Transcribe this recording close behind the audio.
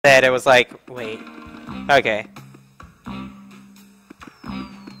said, it was like, wait. Okay.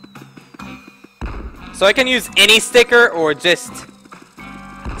 So I can use any sticker or just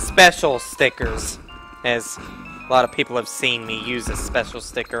special stickers, as a lot of people have seen me use a special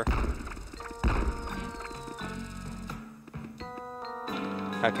sticker.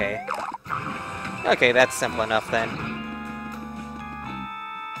 Okay. Okay, that's simple enough then.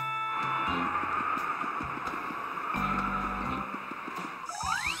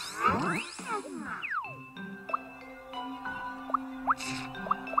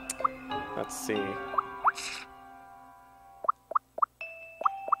 Let's see.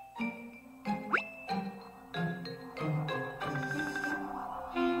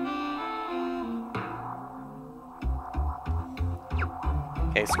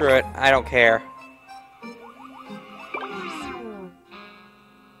 Okay, screw it. I don't care.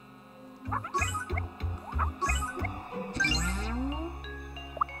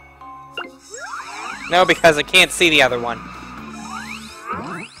 No, because I can't see the other one.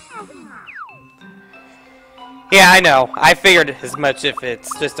 Yeah, I know. I figured as much if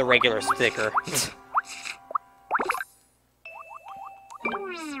it's just a regular sticker.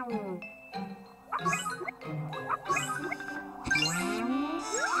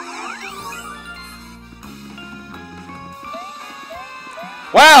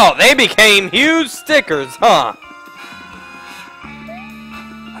 Wow, they became huge stickers, huh?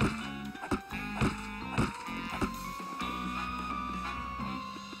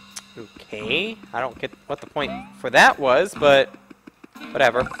 Okay, I don't get what the point for that was, but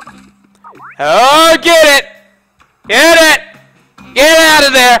whatever. Oh, get it! Get it! Get out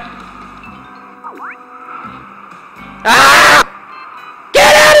of there! Ah!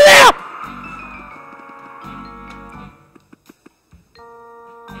 Get out of there!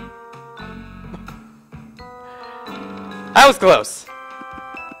 That was close.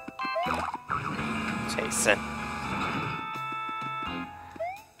 Jason.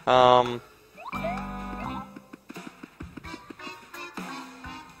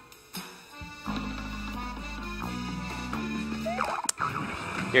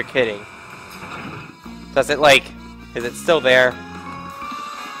 You're kidding. Does it, like... Is it still there?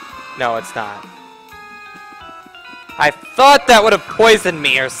 No, it's not. I thought that would have poisoned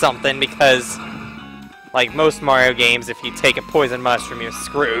me or something, because... Like most Mario games, if you take a poison mushroom, you're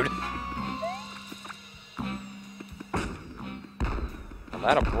screwed. Well,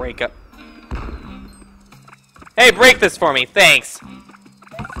 that'll break up. Hey, break this for me, thanks.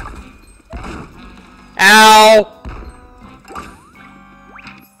 Ow!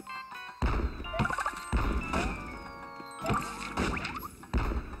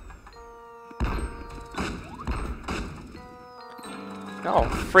 Oh,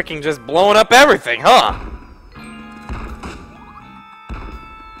 freaking just blowing up everything, huh?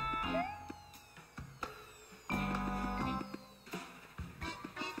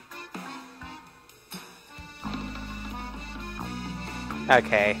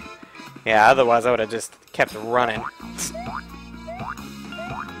 Okay. Yeah, otherwise I would have just kept running.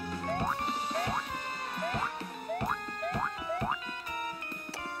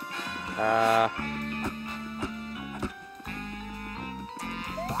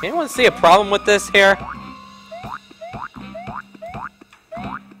 Anyone see a problem with this here?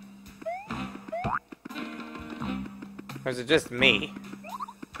 Or is it just me?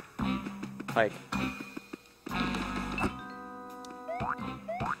 Like...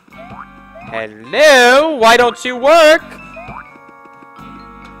 Hello? Why don't you work?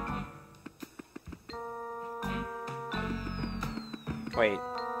 Wait.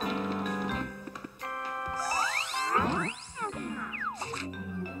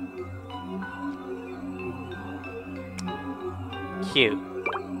 Cute.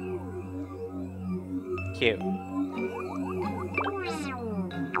 Cute.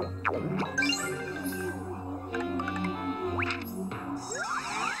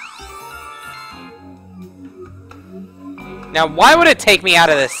 Now, why would it take me out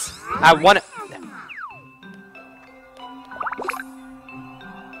of this? I want to...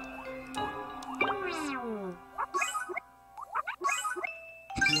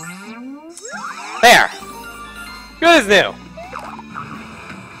 There! Good as new.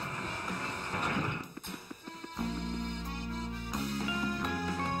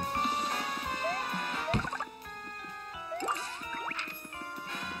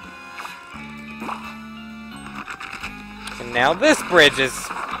 And now this bridge is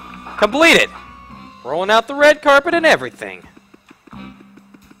completed. Rolling out the red carpet and everything.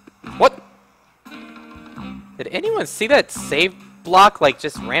 What? Did anyone see that save block, like,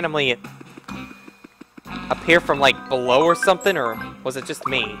 just randomly... appear from, like, below or something, or was it just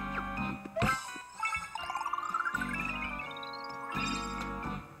me?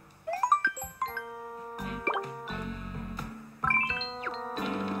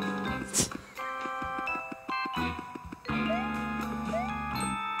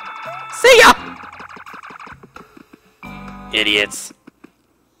 See ya! Idiots.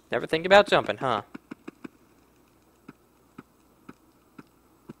 Never think about jumping, huh?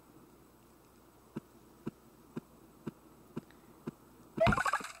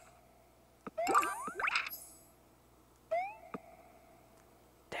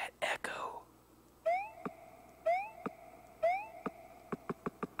 That echo.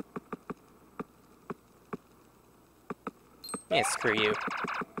 Yeah, screw you.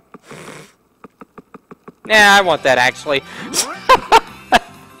 Nah, I want that, actually.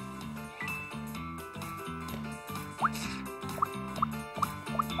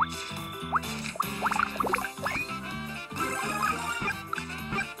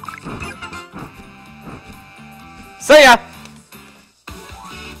 See ya!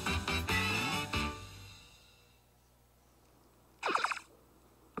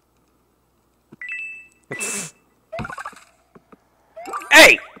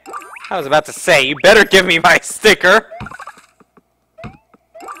 Hey! I was about to say, you better give me my sticker!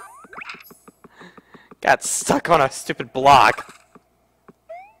 Got stuck on a stupid block.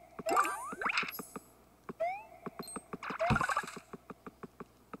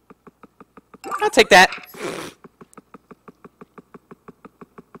 I'll take that.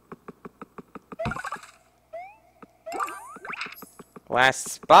 Last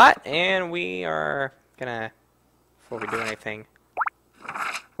spot, and we are gonna, before we do anything,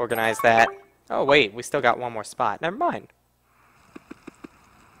 organize that. Oh wait, we still got one more spot. Never mind.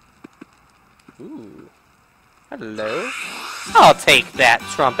 Ooh. Hello. I'll take that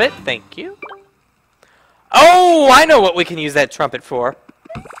trumpet, thank you. Oh, I know what we can use that trumpet for.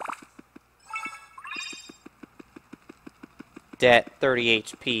 That 30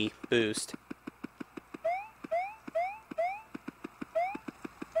 HP boost.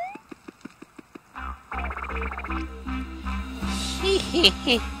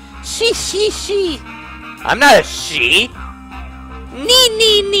 She. I'm not a she.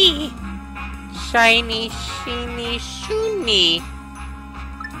 Nee. Shiny, sheeny, shoony.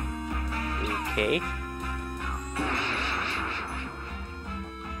 Okay.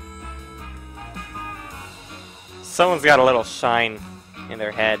 Someone's got a little shine in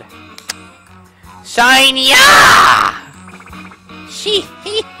their head. Shine, yeah!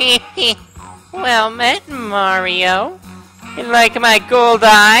 Well met, Mario. You like my gold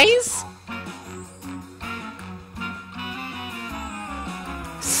eyes?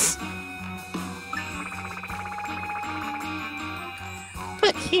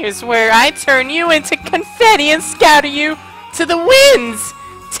 But here's where I turn you into confetti and scatter you to the winds!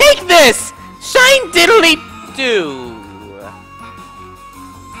 Take this! Shine diddly do!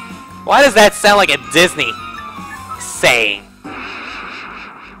 Why does that sound like a Disney saying?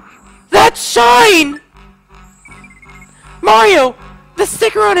 That shine! Mario! The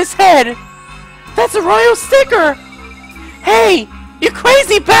sticker on his head! That's a royal sticker! Hey! You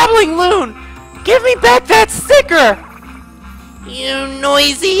crazy babbling loon! Give me back that sticker! You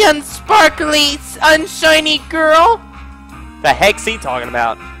noisy, unsparkly, unshiny girl! The heck's he talking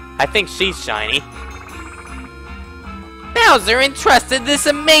about? I think she's shiny. Bowser entrusted this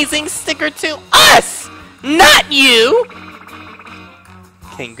amazing sticker to us! Not you!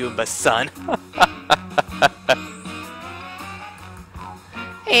 King Goomba's son.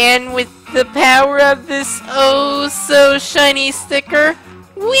 And with the power of this oh so shiny sticker,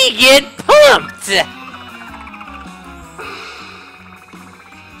 we get pumped!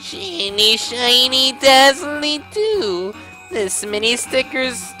 Shiny, shiny, dazzly do. This mini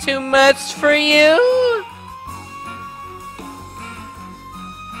sticker's too much for you?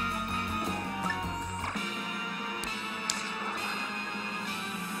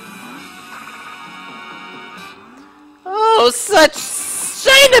 Oh, such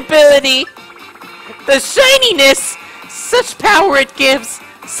shineability! The shininess! Such power it gives!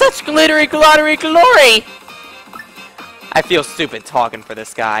 Such glittery, glottery glory! I feel stupid talking for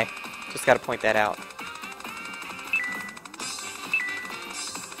this guy. Just gotta point that out.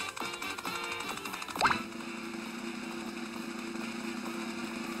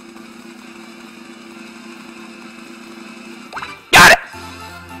 Got it!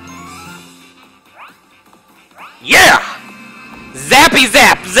 Yeah! Zappy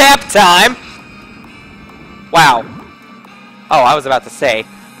zap! Zap time! Wow. Oh, I was about to say.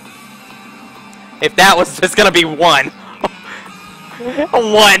 If that was just gonna be one.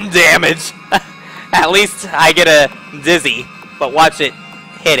 One damage. At least I get a dizzy, but watch it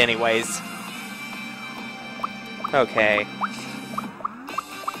hit anyways. Okay.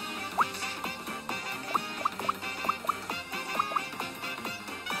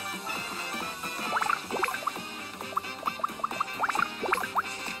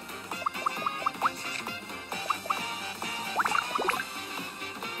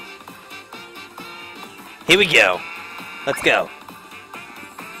 Here we go. Let's go.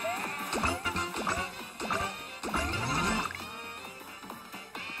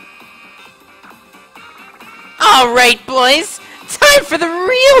 Alright, boys. Time for the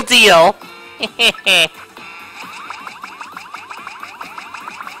real deal.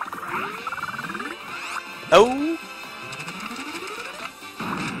 Oh.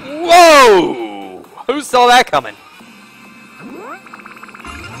 Whoa! Who saw that coming?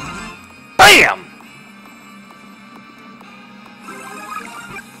 Bam!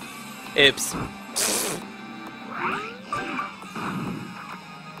 Oops.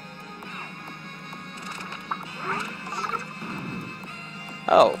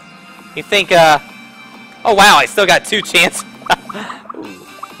 Oh. You think, oh wow, I still got 2 chances. Ooh,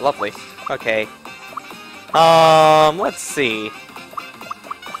 lovely. Okay. Let's see.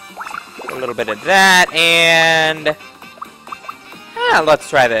 A little bit of that, and... let's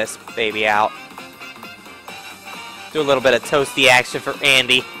try this baby out. Do a little bit of toasty action for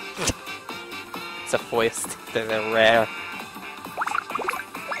Andy. It's a foist. They're rare.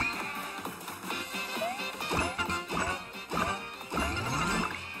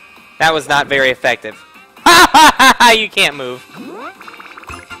 That was not very effective. Ha ha ha ha! You can't move.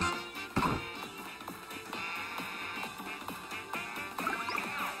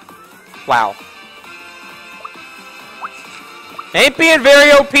 Wow. Ain't being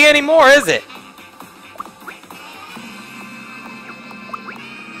very OP anymore, is it?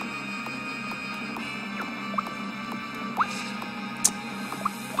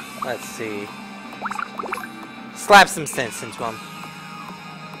 Let's see. Slap some sense into him.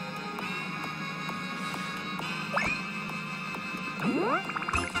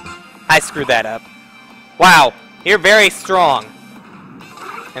 I screwed that up. Wow, you're very strong.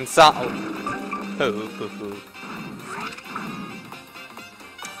 And so... Oh.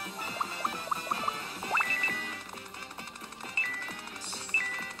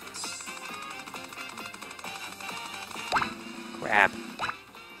 Crap.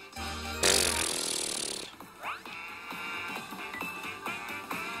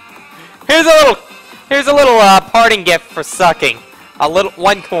 Here's a little parting gift for sucking.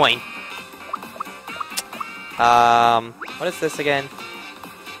 One coin. What is this again?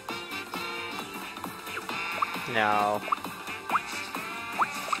 No.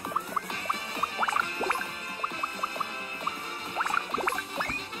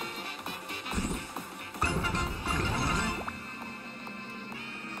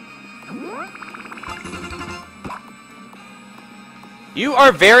 You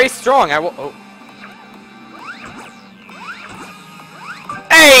are very strong. I will. Oh.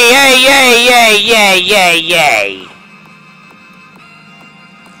 Yay!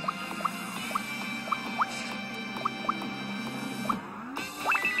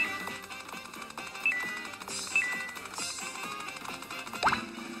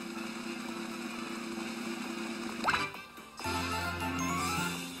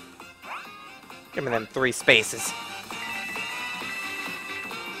 Give me them 3 spaces.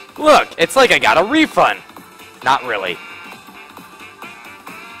 Look, it's like I got a refund. Not really.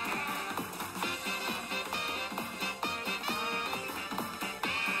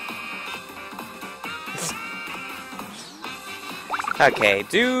 Okay,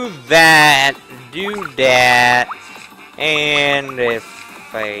 do that, and if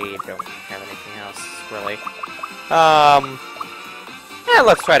I don't have anything else, really. Yeah,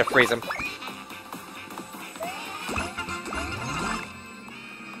 let's try to freeze him.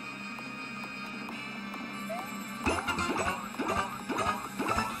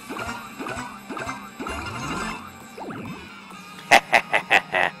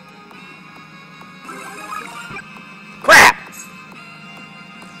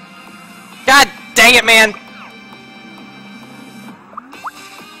 Dang it, man!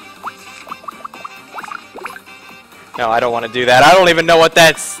 No, I don't want to do that. I don't even know what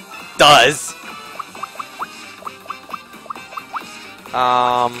that does.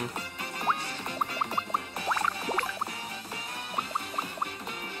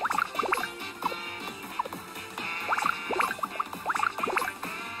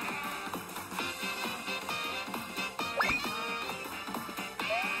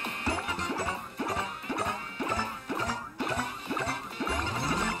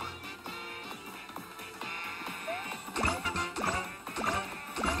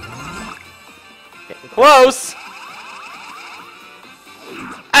 Getting close.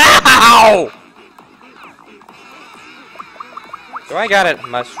 Ow! Do I got it?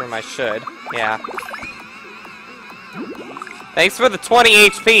 Mushroom, I should. Yeah. Thanks for the 20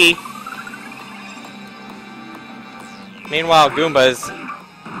 HP. Meanwhile, Goombas.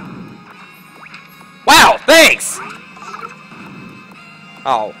 Wow, thanks!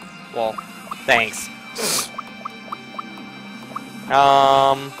 Oh, well, thanks.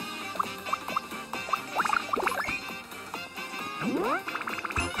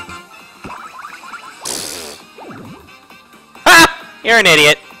 Ha! You're an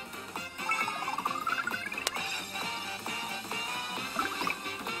idiot.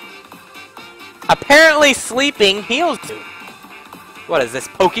 Apparently sleeping heals you. What is this,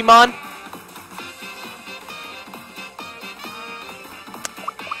 Pokemon?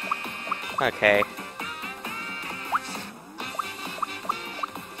 Okay.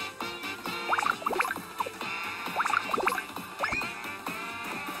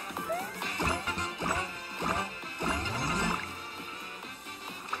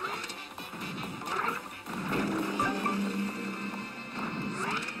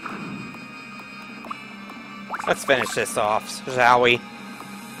 Let's finish this off, shall we?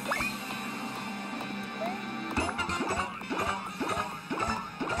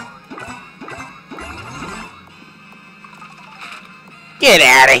 Get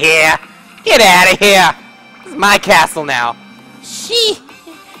out of here! Get out of here! This is my castle now.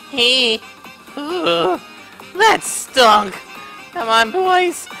 Hey. Ugh. That stunk. Come on,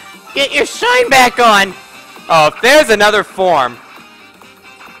 boys. Get your shine back on. Oh, if there's another form.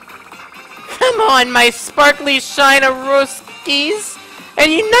 Come on, my sparkly shine-a-roskis,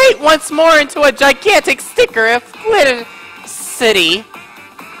 and unite once more into a gigantic sticker of Glitter City.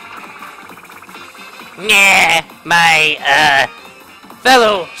 Nah, my,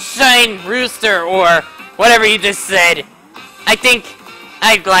 fellow Shine Rooster, or whatever you just said. I think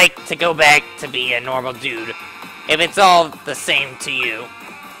I'd like to go back to be a normal dude, if it's all the same to you.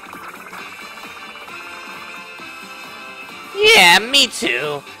 Yeah, me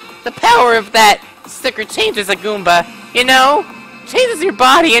too. The power of that sticker changes a Goomba, you know? Changes your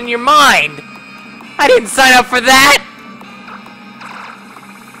body and your mind. I didn't sign up for that!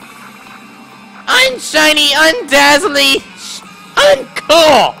 Unshiny, undazzly,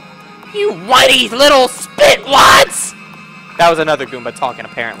 uncool! You whitey little spitwads! That was another Goomba talking,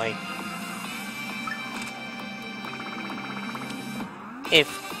 apparently. If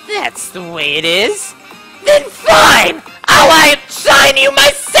that's the way it is, then fine! I'll outshine you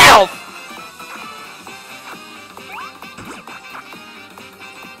myself!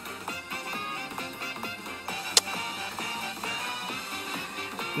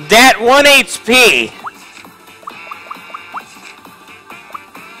 That 1 HP!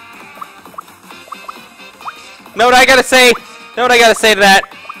 Know what I gotta say? Know what I gotta say to that?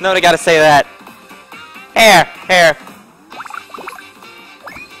 Know what I gotta say to that? Hair.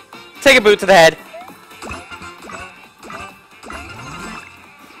 Take a boot to the head.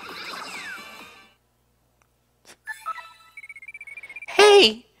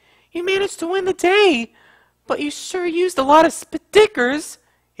 Hey! You managed to win the day! But you sure used a lot of stickers.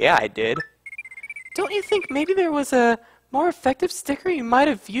 Yeah, I did. Don't you think maybe there was a more effective sticker you might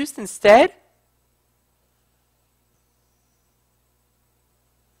have used instead?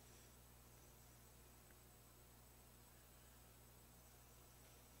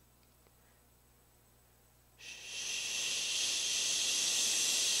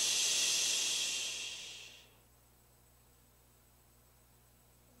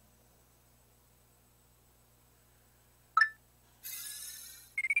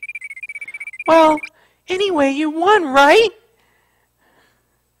 Well, anyway, you won, right?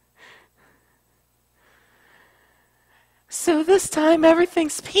 So this time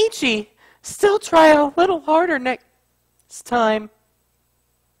everything's peachy. Still try a little harder next time.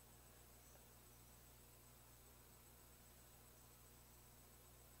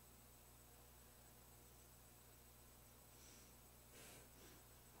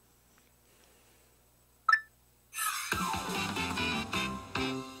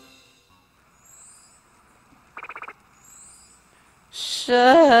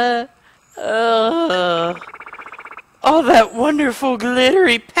 All that wonderful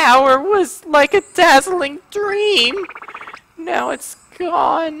glittery power was like a dazzling dream. Now it's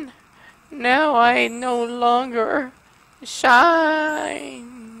gone. Now I no longer shine.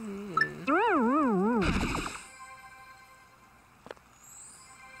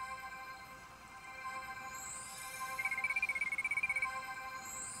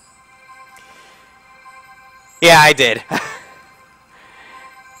 Yeah, I did.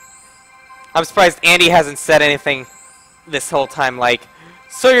 I'm surprised Andy hasn't said anything this whole time, like,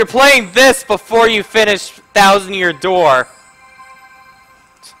 so you're playing this before you finish Thousand Year Door.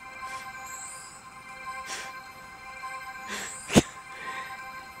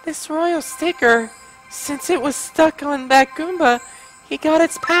 This royal sticker, since it was stuck on that Goomba, he got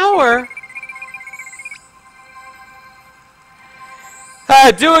its power.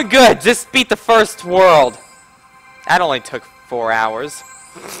 Doing good. Just beat the first world. That only took 4 hours.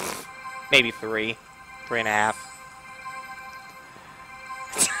 Maybe 3. 3.5.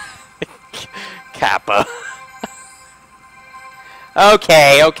 Kappa.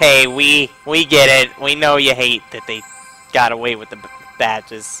 Okay, we get it. We know you hate that they got away with the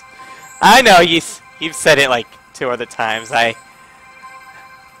badges. I know you've said it like 2 other times. But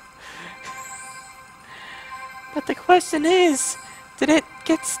the question is, did it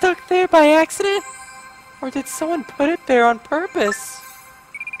get stuck there by accident? Or did someone put it there on purpose?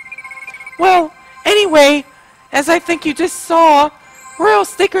 Well, anyway, as I think you just saw, royal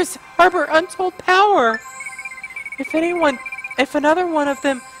stickers harbor untold power. If another one of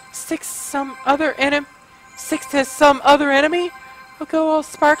them sticks to some other enemy, it'll go all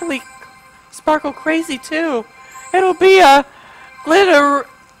sparkle crazy too. It'll be a glitter.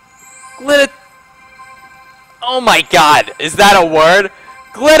 Oh my God, is that a word?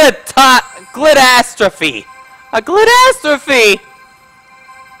 Glitastrophe. A glitastrophe.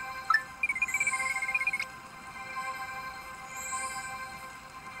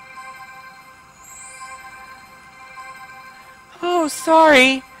 Oh,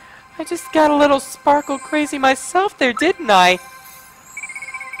 sorry. I just got a little sparkle crazy myself there, didn't I?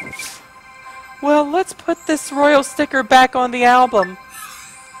 Well, let's put this royal sticker back on the album.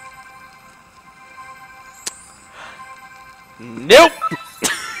 Nope!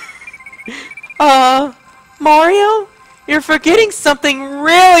 Mario? You're forgetting something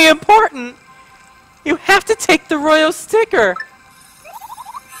really important! You have to take the royal sticker!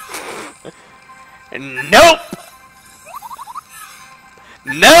 Nope!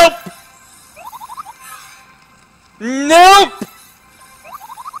 Nope! Nope!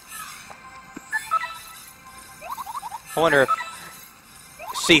 I wonder if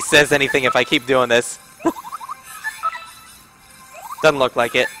she says anything if I keep doing this. Doesn't look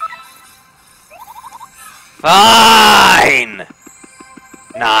like it. Fine!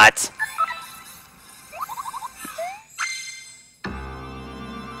 Not.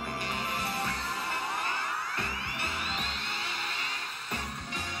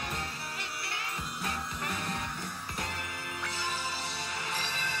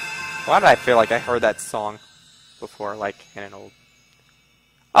 Why did I feel like I heard that song before, like in an old...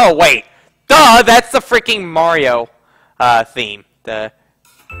 Oh, wait! Duh! That's the freaking Mario theme. A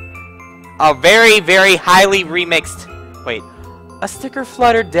very, very highly remixed... Wait. A sticker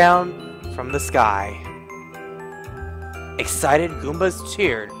fluttered down from the sky. Excited Goombas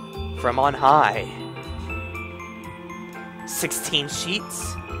cheered from on high. 16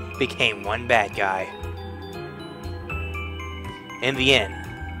 sheets became one bad guy. In the end,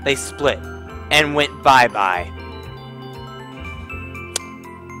 they split and went bye-bye.